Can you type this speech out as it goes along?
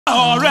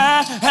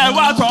ọ̀rẹ́ ẹ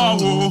wá tán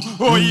wò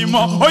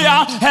òyìnbó ó yá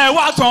ẹ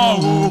wá tán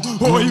wò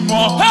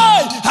òyìnbó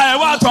ẹ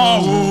wá tán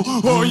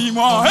wò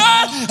òyìnbó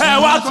ẹ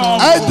wá tán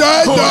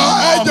wò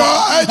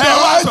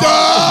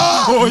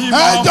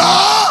ẹjọ́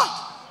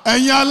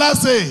ẹ̀yin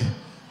aláṣẹ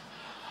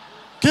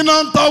kí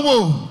náà ń tọ́wò.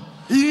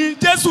 ìyìn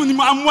Jésù ni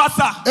màá mú wá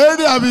sà.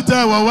 eré àbítẹ́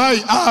ìwọ̀ wáyé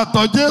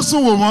àtọ̀ Jésù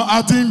wò wọ́n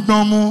àti ń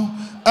gbọ́n mu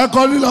ẹ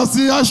kọ́ lílọ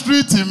sí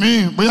street mi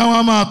bóyá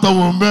wọ́n máa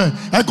tọ̀wọ̀ ń bẹ̀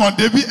ẹ kàn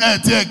débi ẹ̀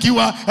tí ẹ kí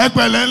wa ẹ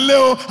pẹ̀lẹ́ ńlẹ́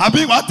o àbí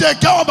ìwà tí ẹ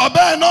kí àwọn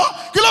bàbá ẹ̀ náà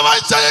kí ló máa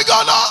ń ṣe yín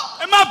gan-an.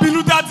 ẹ má bínú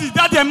dádì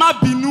ẹ má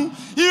bínú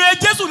ìrè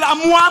Jésù la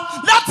mú wa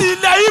láti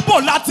ilẹ̀ Ìgbò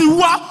láti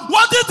wá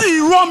wọ́n títí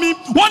ìrọ́ mi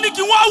wọ́n ní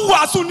kí wọ́n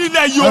wàásù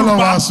nílẹ̀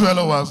Yorùbá. ẹ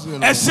lọ wàásù.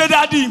 ẹ ṣe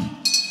dádì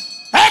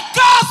ẹ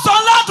káàsán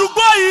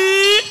ládùúgbò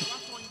yìí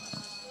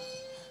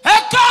ẹ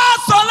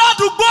káàsán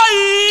ládùúgbò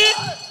yìí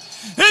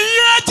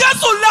ìrè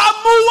Jésù la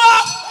mú wa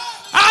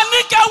àní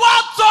kẹ́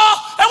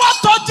ẹ wá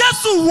tọ̀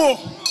Jésù wò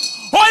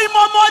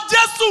òyìnbó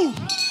Jésù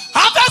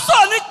a fẹ́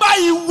sọ̀rọ̀ nípa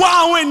ìwà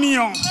àwọn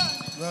ènìyàn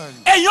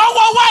èèyàn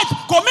wọ white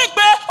kò mí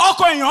pé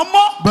ọkọ èèyàn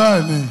mọ́.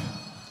 bẹ́ẹ̀ni.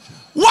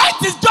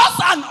 white is just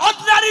an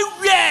ordinary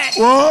wear.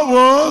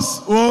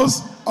 wo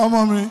ọmọ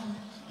mi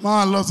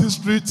máa lọ sí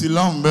street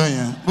lọ́hùn bẹ́ẹ̀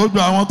yẹn gbogbo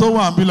àwọn tó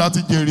wà níbí láti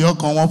jèrè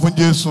ọkàn wọn fún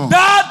Jésù.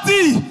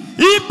 dádì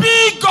ibi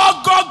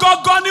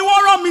gọgọgọgọ ni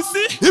wọ́n rán mi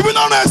sí. ibi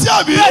náà rẹ̀ sí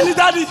àbí. bẹ́ẹ̀ni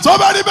dádì. tó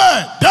bá rí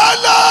bẹ́ẹ̀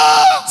délé.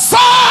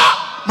 sá.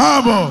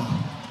 máa bọ̀.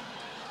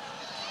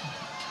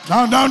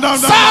 down.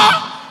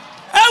 sá.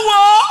 ẹ wò.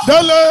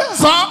 délé.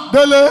 sá.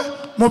 délé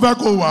mo fẹ́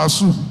kó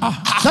wàásù.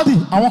 dádì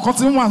àwọn kan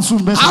ti ń wàásù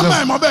bẹ́ẹ̀ sílẹ̀.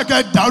 àmọ́ ẹ̀ mọ́ bẹ́ẹ̀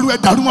kẹ́ dàrú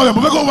mọ́ bẹ́ẹ̀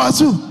mo fẹ́ kó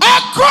wàásù. ẹ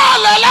kọ́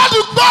ọ̀lẹ́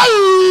ládùúgbò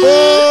yìí.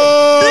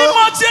 bí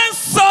mo ti ń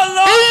sọ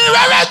lọ.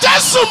 ìrere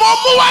Jésù mo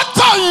mú wá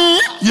tọ̀ yín.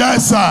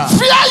 yes sir.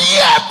 fi ayé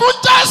ẹ̀ fún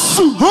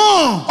Jésù.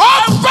 ó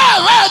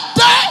fẹ́rẹ̀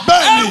dé.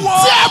 bẹ́ẹ̀ni.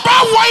 tí ẹ bá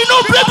wọ inú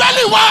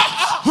Bíbélì wa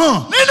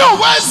nínú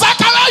ìwé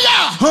Sákáráyà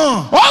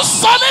ó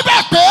sọ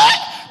níbẹ̀ pé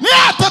ní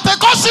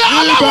àtètèkọ́ṣe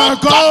Ọlọ́run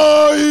tó.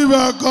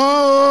 ibẹ̀ kọ́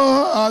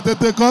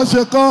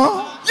àtètèkọ́ṣe kọ́.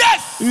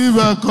 yes.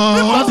 ibẹ̀ kọ́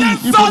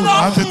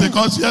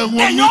àtètèkọ́ṣe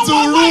wo ní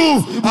túrú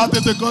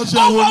àtètèkọ́ṣe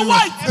wo ní.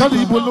 dádì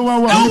ibo ló wá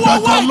wà. ibẹ̀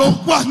kọ́ ló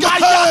wà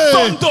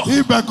kẹ́kẹ́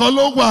ibẹ̀ kọ́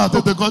ló wà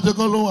àtètèkọ́ṣe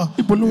kọ́ ló wà.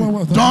 ibo ló wá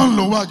wà. John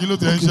ló wà kí ló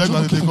ti ẹ̀ ń ṣe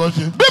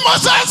àtètèkọ́ṣe. bí mo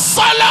ṣe ń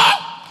sọ lọ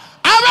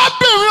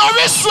arábìnrin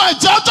orísun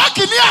ẹ̀jẹ̀ ọjọ́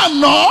kìíní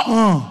àná.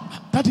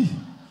 dádì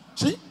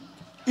ṣé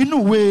inú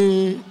ìwé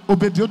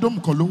Obedi-Odomu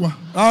kan ló wà.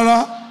 rárá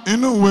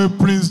inú ìwé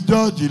Prince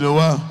George ló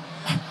wà.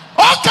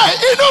 ok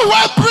inú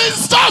ìwé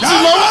Prince George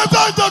ló wà. yàrá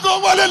tó ń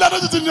jọkọ̀ wọlé lọ́dún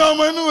tuntun ní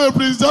ọmọ inú ìwé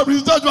Prince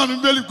George wà ní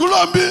bẹ́ẹ̀lì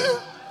kúrò ń bí.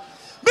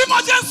 bí mo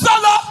ṣe ń sọ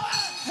lọ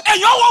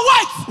èèyàn wọ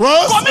white.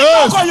 kò mí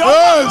kò kò yọ.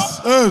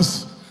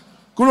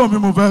 kúrò mi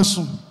mo fẹ́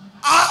sùn.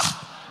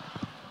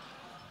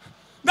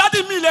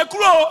 dádì mi lè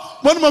kúrò.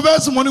 mo ní mo fẹ́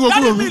sùn mo ní kò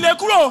kúrò dádì mi lè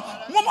kúrò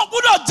mo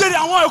gbọ́dọ̀ jèrè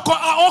àwọn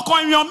ọkàn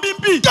èèyàn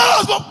bíbí.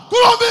 kẹ́rọ̀ sọ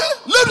kúrò mi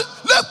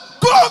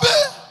kúrò mi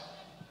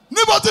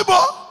níbo tí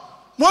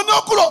mo ní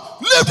kúrò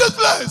leave this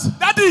place.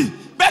 dádì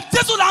bẹ́ẹ̀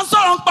Jésù là ń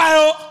sọ̀rọ̀ ń pa ẹ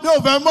o. mi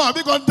ò fẹ́ mọ̀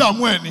àbí kan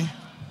dààmú ẹ̀ ni.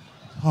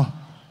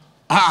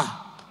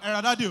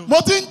 ẹ̀rọ dádì o.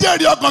 mo ti ń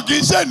jèrè ọkàn kì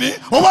í ṣe ní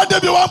owó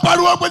débi wọn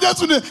pariwo pé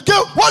Jésù ni kí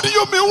what do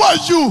you mean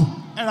what you.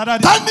 ẹ̀rọ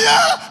dádì.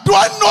 Daniel, do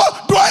I know?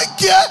 Do I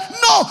care?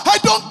 No, I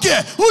don't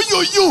care. Who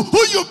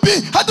you be?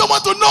 I don't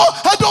want to know.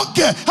 I don't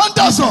care. And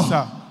that's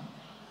all.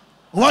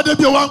 What did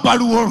you want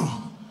pariwo?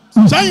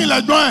 Sẹ́yìn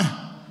lẹ́gbọ́n ẹ̀.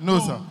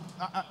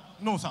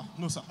 no sir.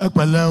 no sir. Ẹ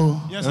pẹ̀lẹ́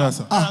o. yes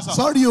sir.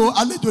 Sorry o,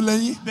 àlejò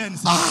lẹ́yìn. bẹ́ẹ̀ni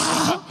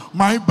sir.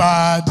 My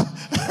bad.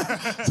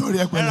 Sorry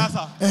ẹ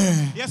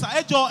pẹ̀lẹ́. yes sir.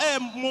 ẹ jọ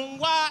mo ń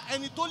wá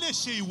ẹni tó lè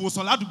ṣe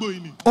ìwòsàn ládùúgbò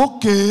yìí ni.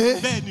 Okay.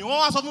 bẹ́ẹ̀ni wọ́n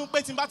wá sọ fún mi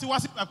pé tí n bá ti wá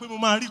sí pé mo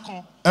máa rí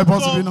kan. Ẹ bọ́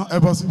síbí náà, ẹ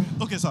bọ́ síbí.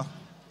 okay sir.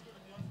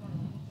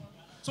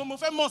 so mo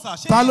fẹ́ mọ̀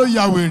sir. Ta ló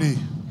ya wèrè?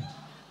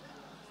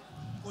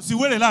 kò sí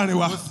wèrè láàrin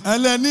wa.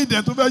 Ẹlẹ́ni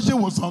ìdẹ̀ tó fẹ́ ṣe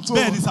ìwòsàn tó.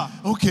 bẹ́ẹ̀ni sir.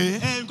 Okay.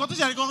 nǹkan tó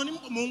ṣe àríkan ni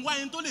mo ń wá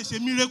ẹni tó lè ṣe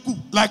miracle.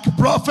 Like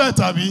prophet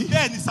àbí?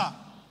 bẹ́ẹ̀ni sir.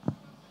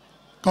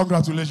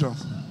 Congratulations.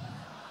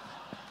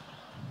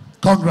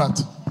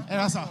 Congrats. ẹ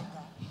ra sir.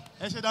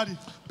 ẹ ṣe dáàdi.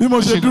 Bí mo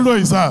ṣe dúró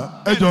yìí sá,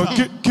 ẹ jọ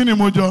kí ni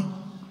mo jọ?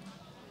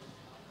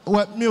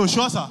 mi ò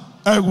ṣọ́ sà.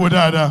 Ẹ wò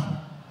dáadáa.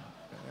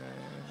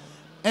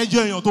 ẹ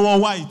jẹ́ èèyàn tó wọ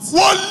white.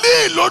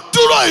 Wòlíì ló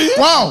dúró yìí.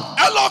 wow.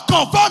 Ẹ lọ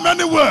confirm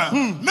anywhere.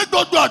 Ní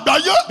gbogbo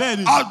àgbáyé.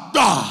 Bẹ́ẹ̀ni.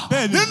 Àgbà.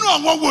 Bẹ́ẹ̀ni. Nínú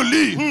àwọn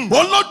wòlíì.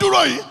 Òun ló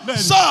dúró yìí.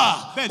 Bẹ́ẹ̀ni. Sáà,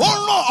 Bẹ́ẹ̀ni. ó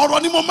rán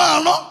ọ̀rọ̀ ni mo máa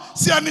rán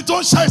sí ẹni tó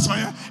ń ṣàìsàn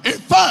yẹn. In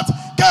fact,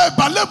 kẹ́ ẹ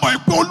bá lè mọ̀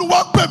pé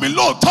Olúwa pè mí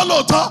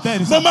lóòótọ́.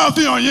 Bẹ́ẹ̀ni Mo máa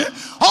fi hàn yín.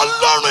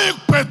 Ọlọ́run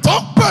ìpè tó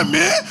pè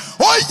mí,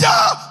 ó yá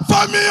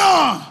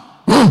fàmíhàn.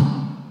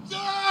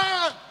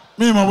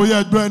 Mi mọ̀ bóyá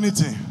ẹ gbọ́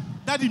anything.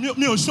 Daddy,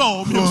 mi ò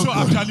sure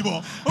actually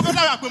bọ̀. Ó fẹ́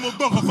dára pé mo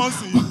gbọ́ nǹkan kan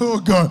sí i. Oh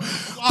God.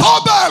 Tó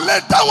bẹ́ẹ̀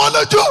lè dá wọn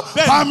lójú.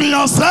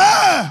 Fàmíhàn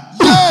sẹ́ẹ̀.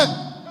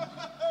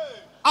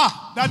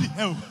 Daddy,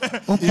 ẹ o.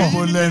 Ó pọ̀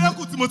bó lẹ́nu.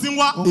 Miracle tí mo ti ń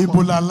wá.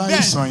 Ibo la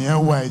láìsàn yẹn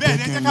wà ẹ̀jẹ̀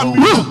kí n lọ.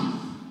 Bẹ́ẹ̀ni,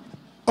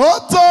 Ó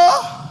tó.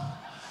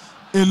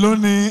 Èló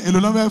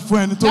ló fẹ́ fún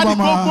ẹni tó bá Daddy,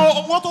 máa. gbogbo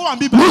owó tó wà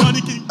níbí ìbàdàn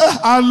ní kí n.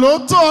 Àló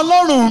tó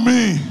Ọlọ́run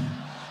mi.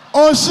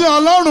 Ó ṣé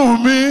Ọlọ́run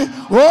mi,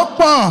 ó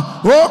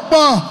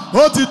pọ̀,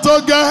 ó ti tó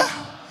gẹ́.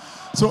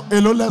 So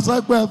èló lẹ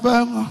sọ pé ẹ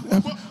fẹ́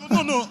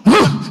No.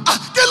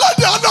 Kí ló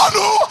dé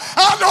Ọlọ́run?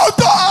 Àná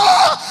tó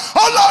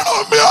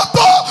Ọlọ́run mi ó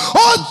tó, ó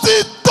ti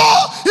tó,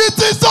 it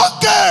is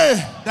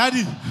okay.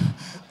 Daddy,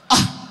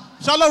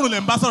 ṣé Ọlọ́run lè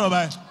ń bá sọ̀rọ̀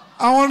báyìí?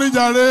 Àwọn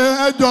oníjàre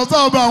ẹjọ́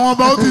sábà àwọn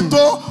ọba ó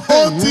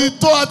ti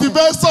tó àti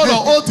fẹ́ sọ̀rọ̀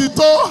ó ti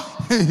tó.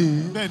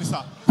 Bẹ́ẹ̀ni sà.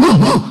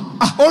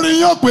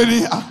 Orí yóò pè ní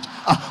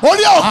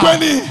orí ẹ̀ ò pè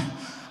ní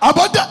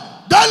àbọ̀dá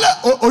dálẹ̀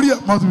orí ẹ̀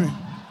mọ́tò mi.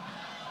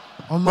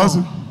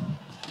 Mọ́tò.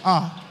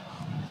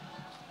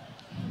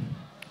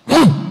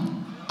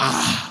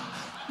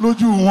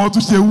 Lójú wọn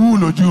tún ṣe wú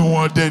lójú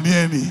wọn dẹ̀ ní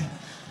ẹni.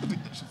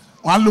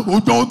 Wọ́n á lò ó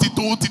gbọ́ ó ti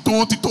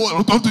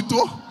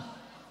tó.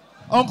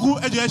 Uncle,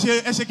 ẹ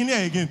ṣe kíní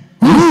ẹ̀ again.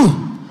 Ó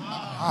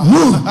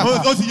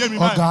ti yé mi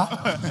báyìí. Ọ̀gá.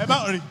 Ẹ má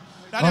rí.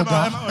 Daddy, ẹ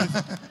má rí.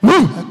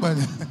 Ẹ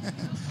pẹ̀lẹ́.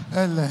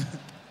 Ẹ lẹ̀.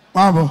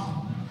 Máa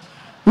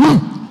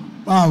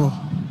bọ̀.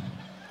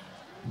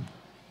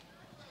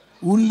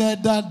 Who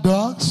let that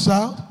dog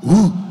shout?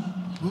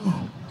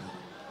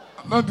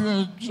 Dádì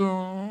ẹ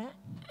jọ̀ọ́.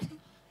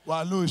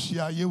 Wà ló ṣe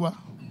ayé wa.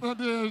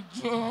 Dádì ẹ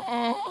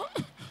jọ̀ọ́.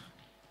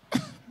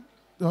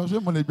 Jọ ṣé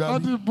mo lè gbà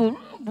mí?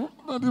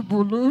 Dádì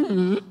bolo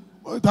rèé.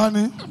 Ta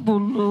ni?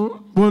 Bolo.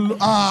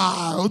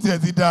 Ó tiẹ̀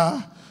ti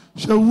da.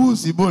 Ṣé wú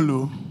sí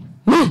bolo?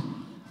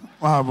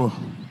 Máa bọ̀.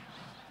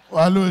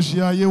 Wà ló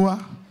ṣe ayé wa.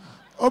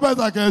 Ó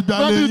bẹ́ẹ̀ kẹ́ gbà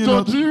lé yín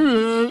lọ. Dádì Jọ̀jí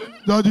rèé.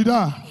 Jọ́jì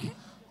dà.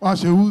 Wá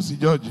ṣe wú sí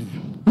Jọ́jì.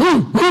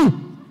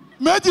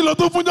 Méjì ló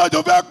tún fún Jọ́jì,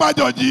 ó fẹ́ pa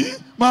Jọ́jì.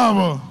 Máa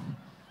bọ̀.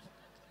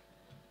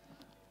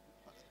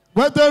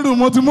 Pétérù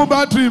mo ti mú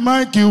bátìrì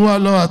máìkì wa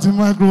lọ àti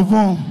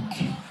máikrófóònù.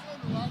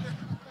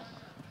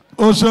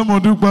 Ó ṣé mo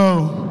dúpẹ́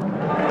o.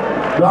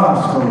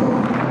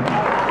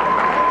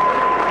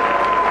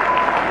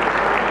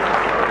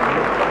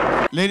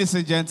 Ladies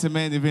and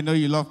gentlemen, if you know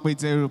you love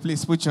Peteru,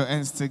 please put your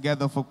hands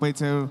together for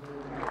Peteru.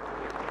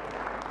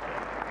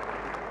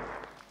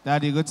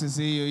 Daddy, good to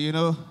see you. You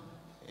know,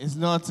 it's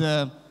not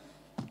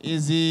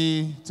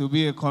easy to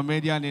be a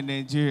comedian in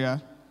Nigeria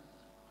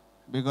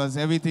because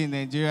everything in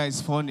Nigeria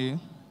is funny.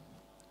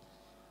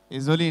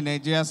 It's only in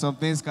Nigeria some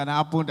things can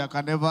happen that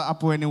can never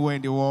happen anywhere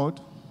in the world.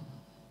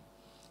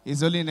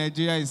 It's only in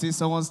Nigeria you see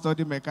someone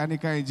study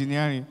mechanical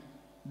engineering,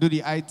 do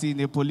the IT in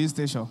a police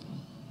station.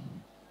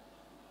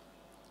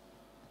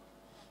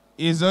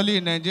 It's only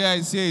in Nigeria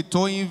you see a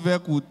towing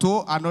vehicle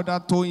tow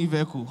another towing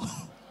vehicle.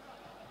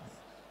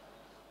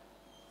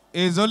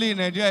 It's only in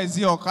Nigeria you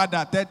see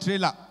Okada, third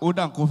trailer,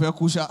 Odan Kofe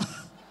Kusha.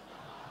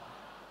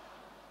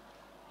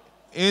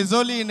 It's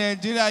only in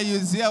Nigeria you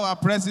see our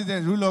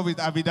president rule of it,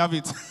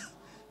 affidavit.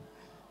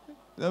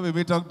 Don't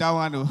be talk that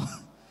one.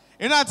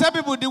 You know, I tell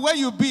people the way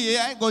you be,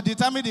 go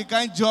determine the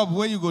kind of job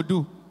where you go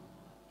do.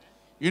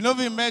 You know, if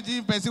you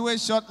imagine person way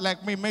short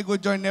like me, may go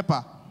join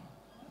NEPA.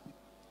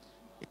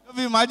 You know, if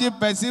you imagine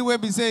person where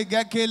be say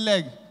get K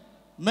leg,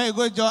 may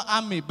go join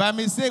army. By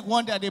mistake,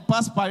 one day they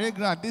pass parade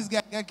ground. This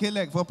guy get K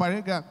leg for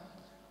parade ground.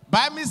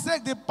 By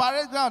mistake, the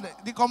parade ground,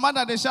 the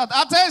commander they shout,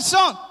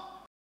 attention!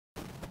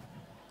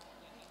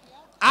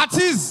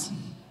 Artists!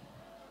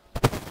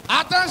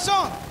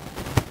 Attention!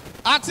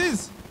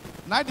 Artists!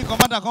 Now the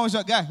commander come and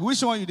shout, guy,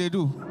 which one you they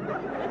do?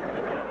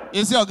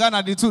 You see, organ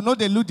at the two, no,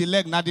 they loot the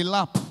leg, not the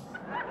lap.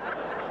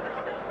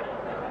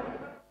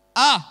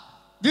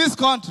 This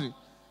country.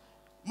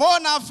 More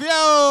na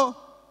fear,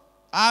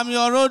 I'm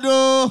your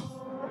rodo.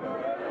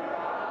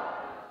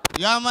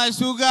 You are my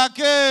sugar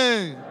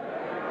cane.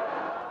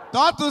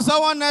 Talk to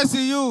someone next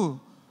to you.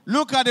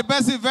 Look at the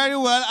person very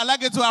well. I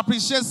like you to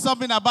appreciate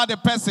something about the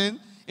person.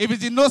 If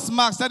it's the nose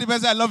marks, tell the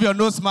person I love your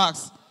nose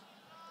marks.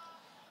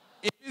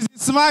 If it's the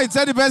smile,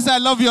 tell the person I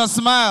love your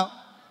smile.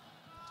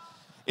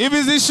 If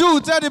it's the shoe,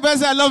 tell the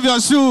person I love your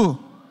shoe.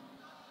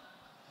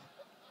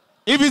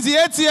 If it's the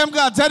ATM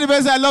card, tell the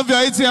person I love your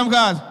ATM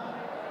card.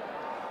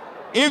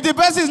 If the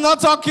person is not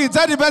talking,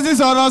 tell the person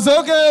is on us.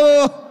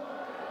 Okay.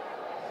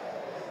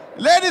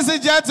 Ladies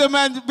and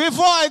gentlemen,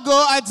 before I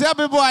go, I tell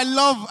people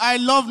I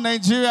love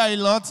Nigeria a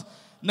lot.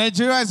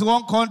 Nigeria is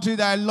one country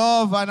that I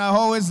love and I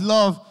always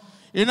love.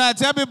 You know, I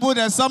tell people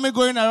there's something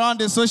going around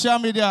the social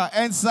media,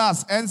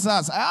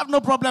 NSAS. I have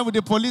no problem with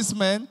the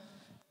policemen.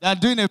 They're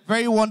doing a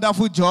very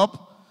wonderful job.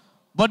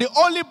 But the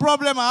only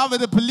problem I have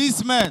with the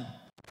policemen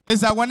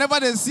is that whenever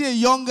they see a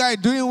young guy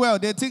doing well,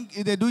 they think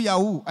they do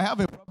Yahoo. I have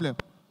a problem.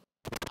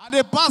 And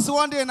they pass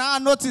one day and I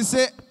notice,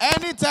 say,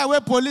 anytime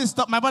where police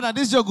stop, my brother,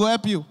 this joke will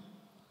help you.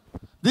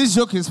 This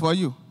joke is for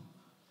you.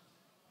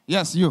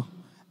 Yes, you.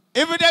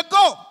 If they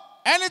go,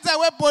 anytime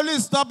where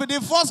police stop, the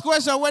first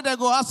question where they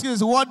go ask you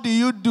is, what do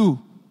you do?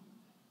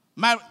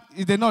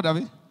 They know,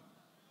 David?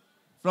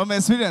 From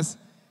experience.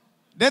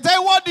 They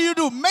tell you, what do you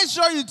do? Make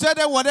sure you tell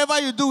them whatever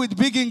you do with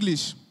big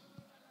English.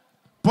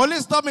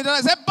 Police stopped me. Then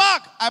I said,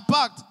 park. I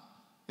parked.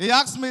 He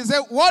asked me, he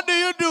said, what do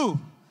you do?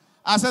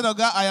 I said, oh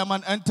God, I am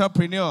an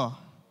entrepreneur.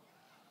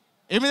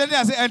 Immediately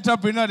I said,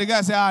 entrepreneur. The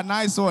guy said,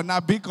 nice one,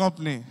 not big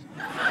company.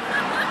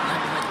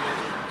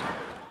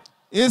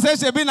 He said,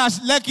 she been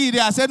lucky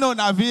there. I said, no,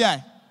 not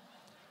VI.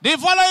 The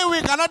following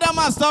week, another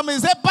man stopped me. He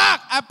said,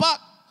 park. I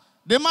parked.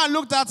 The man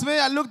looked at me.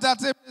 I looked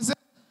at him. He said,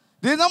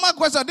 the normal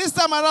question, this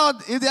time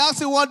around, if they ask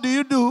you what do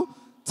you do,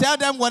 tell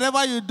them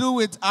whatever you do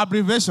with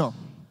abbreviation.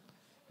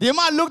 The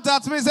man looked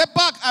at me. He said,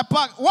 park. I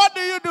parked. What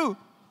do you do?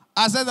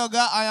 I said, oh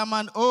God, I am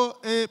an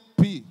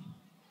OAP.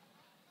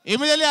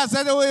 Immediately I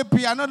said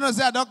OAP. I don't know,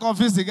 say I don't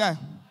confuse the guy.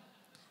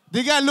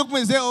 The guy looked at me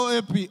and said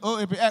OAP,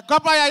 OAP.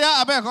 Come on, yeah,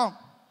 I bet, come.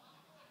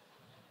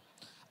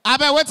 I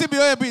bet, wait till be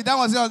OAP. That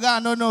was your guy,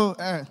 no.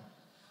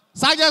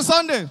 Sergeant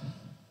Sunday.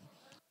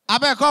 I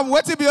bet, come,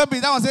 wait till be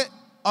OAP. That was it.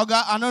 Oh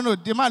God, I don't know.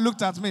 The man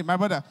looked at me. My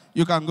brother,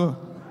 you can go.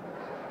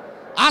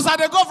 As I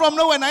go from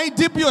nowhere, and I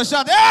DPO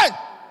shot, hey!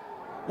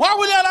 Why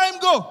will you allow him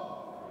go?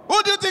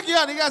 Who do you think you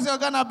are? The guy said, oh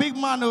God, a big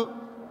man, oh.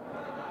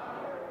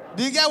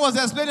 The guy was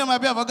explaining my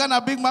behalf,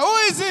 Ogana big man. Who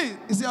is he?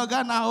 He said,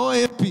 Ogana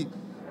OAP.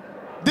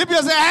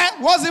 DPO said, eh?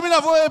 What's the meaning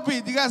of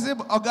OAP? The guy said,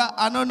 Oga,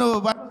 I don't know,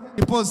 but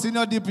he post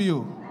senior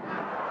DPO.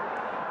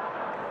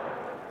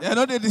 They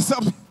don't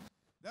disturb me.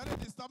 They don't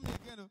disturb me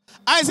again.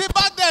 I see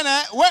back then,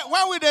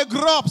 when we they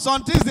grow up,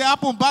 some things they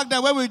happen back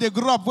then when we they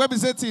grow up, where we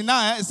say till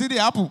now, see they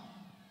happen.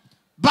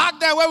 Back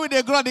then when we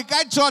they grow up, the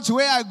kind of church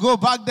where I go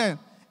back then,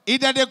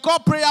 either they call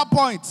prayer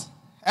point.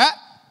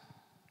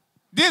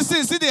 This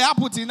thing, see they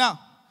happen till now.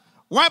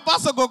 When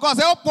pastor go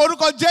say, oh,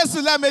 poruko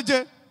Jesu le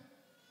meje.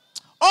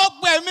 Oh,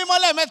 pe mimo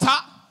le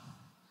meta.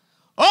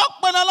 Oh,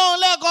 pe Ọlọ́run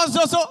lẹ́ẹ̀kan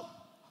ṣoṣo.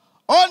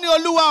 Oh, ni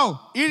Olúwa o,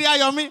 ire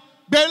ayọ̀ mi.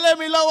 Gbélé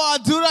mi lọ́wọ́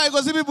àdúrà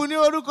ìgò sí bíbu ní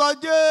orúkọ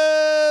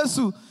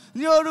Jésù.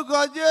 Ní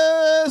orúkọ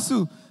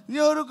Jésù. Ní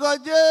orúkọ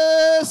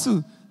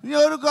Jésù. Ní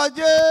orúkọ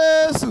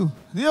Jésù.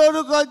 Ní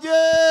orúkọ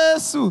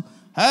Jésù.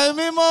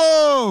 Ẹ̀mí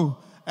mímọ́.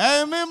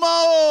 Ẹ̀mí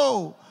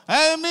mímọ́.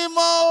 Ẹ̀mí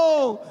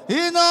mímọ́.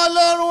 Iná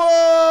Ọlọ́run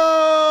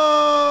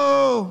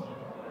o.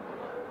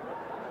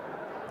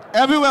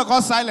 Everywhere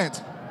got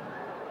silent.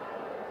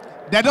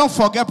 They don't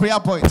forget prayer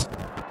point.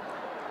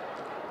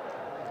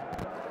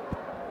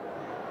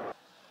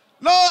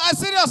 No, I'm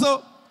serious.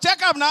 So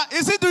check up now.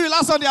 Is he doing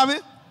last Sunday, Abi?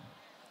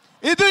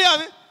 He do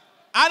Abi?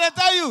 And I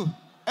tell you,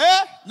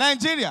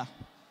 Nigeria.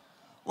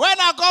 When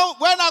I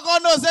go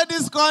know say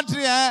this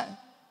country,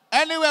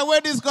 anywhere where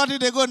this country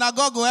they go, now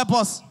God go help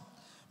us.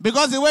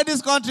 Because the way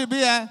this country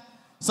be,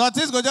 so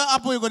things go just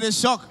happen, you go to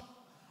shock.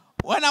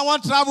 When I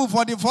want to travel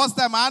for the first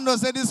time, I know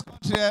say this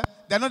country,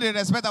 they know they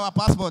respect our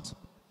passport.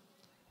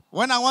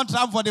 When I want to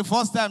travel for the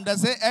first time, they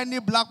say any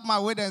black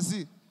man wait and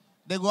see.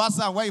 They go ask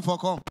where you for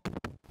come.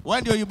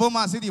 When the Oyibo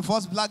man see the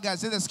first black guy,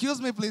 said, excuse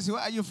me please,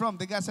 where are you from?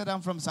 The guy said, I'm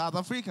from South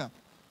Africa.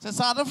 I said,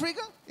 South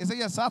Africa? He said,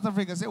 yes, South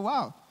Africa. I said,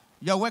 wow,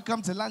 you're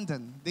welcome to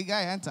London. The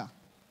guy enter.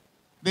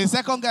 The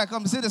second guy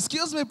comes, he said,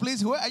 excuse me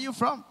please, where are you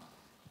from?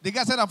 The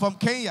guy said, I'm from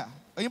Kenya.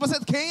 Oyibo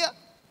said, Kenya?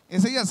 He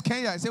said, yes,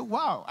 Kenya. I said,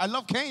 wow, I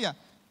love Kenya.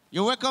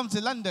 You're welcome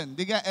to London.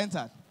 The guy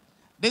entered.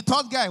 The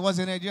third guy was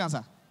a Nigerian,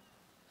 sir.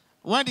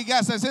 When the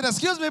guy said,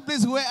 excuse me,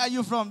 please, where are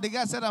you from? The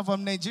guy said, I'm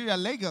from Nigeria,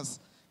 Lagos.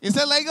 He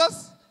said,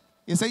 Lagos?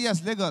 He said,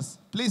 yes, Lagos.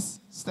 Please,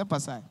 step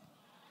aside.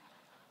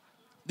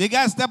 The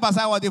guy stepped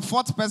aside, was the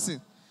fourth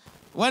person.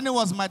 When it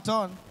was my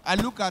turn, I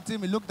looked at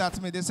him, he looked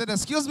at me. They said,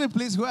 excuse me,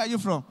 please, where are you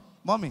from?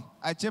 Mommy,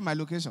 I changed my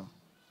location.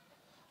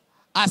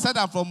 I said,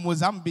 I'm from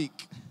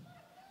Mozambique.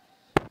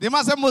 The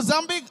man said,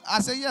 Mozambique? I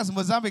said, yes,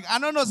 Mozambique. I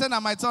don't know, said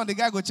on my turn, the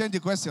guy go change the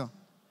question.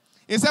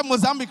 He said,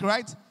 Mozambique,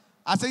 right?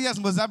 I said, yes,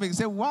 Mozambique. He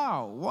said,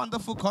 wow,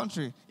 wonderful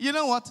country. You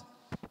know what?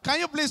 Can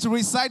you please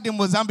recite the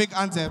Mozambique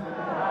anthem?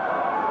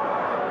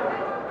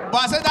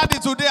 But I said, Daddy,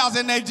 today as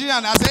a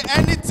Nigerian, I said,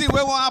 anything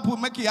we want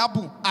happen, make it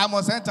happen. I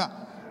must enter.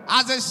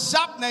 As a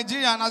sharp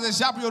Nigerian, as a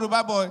sharp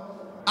Yoruba boy,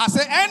 I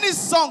said, any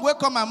song will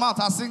come my mouth,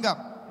 I sing up.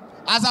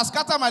 As I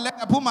scatter my leg,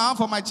 I put my hand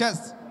for my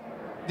chest.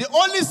 The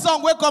only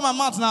song will come my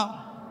mouth now.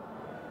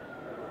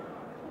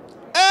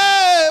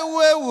 Hey, we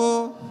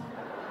wo.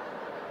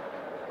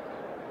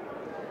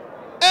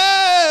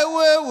 Hey, we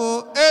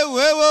wo. Hey, we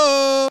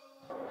wo.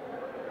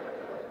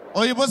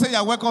 Oyibo say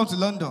you're welcome to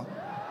London.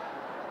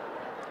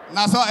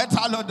 Now, so I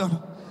tell London.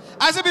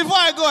 I said, before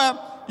I go,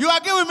 you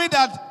agree with me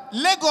that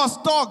Lagos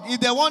talk,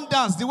 if they want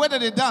dance, the way that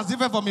they dance,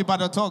 different from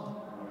Ibadan talk.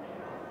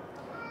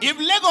 If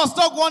Lagos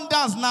talk one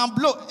dance, now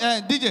blow,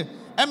 DJ,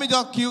 let me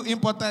just cue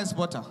importer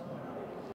exporter.